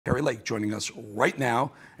Kari Lake joining us right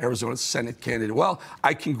now, Arizona Senate candidate. Well,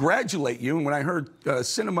 I congratulate you. And when I heard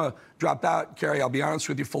Sinema drop out, Kari, I'll be honest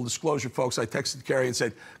with you, full disclosure, folks, I texted Kari and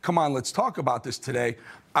said, come on, let's talk about this today.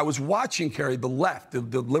 I was watching, Kari, the left, the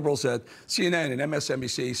liberals at CNN and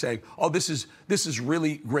MSNBC saying, oh, this is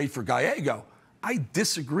really great for Gallego. I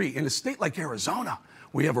disagree. In a state like Arizona,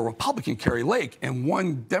 we have a Republican, Kari Lake, and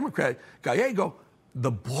one Democrat, Gallego. The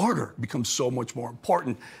border becomes so much more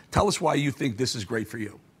important. Tell us why you think this is great for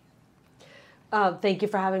you. Thank you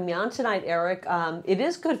for having me on tonight, Eric. It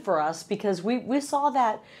is good for us because we saw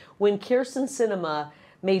that when Kyrsten Sinema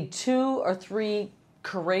made 2 or 3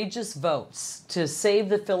 courageous votes to save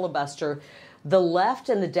the filibuster, the left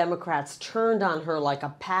and the Democrats turned on her like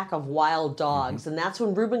a pack of wild dogs. And that's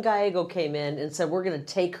when Ruben Gallego came in and said, we're going to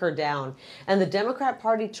take her down. And the Democrat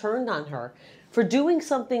Party turned on her for doing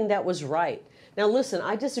something that was right. Now, listen,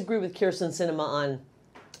 I disagree with Kyrsten Sinema on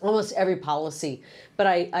almost every policy, but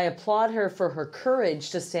I applaud her for her courage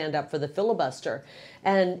to stand up for the filibuster.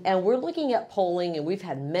 And we're looking at polling, and we've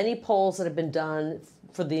had many polls that have been done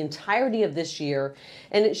for the entirety of this year,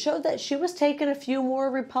 and it showed that she was taking a few more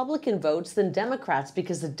Republican votes than Democrats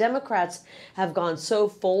because the Democrats have gone so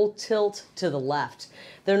full tilt to the left.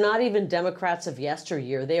 They're not even Democrats of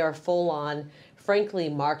yesteryear. They are full on, frankly,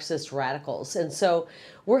 Marxist radicals. And so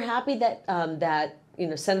we're happy that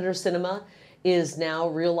Senator Sinema is now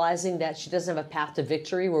realizing that she doesn't have a path to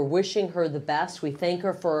victory. We're wishing her the best. We thank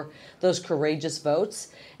her for those courageous votes.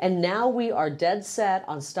 And now we are dead set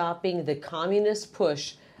on stopping the communist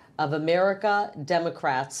push of America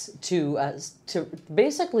Democrats to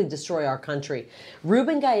basically destroy our country.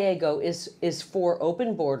 Ruben Gallego is for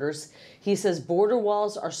open borders. He says border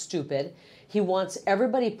walls are stupid. He wants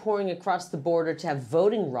everybody pouring across the border to have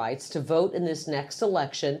voting rights to vote in this next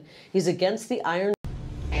election. He's against the iron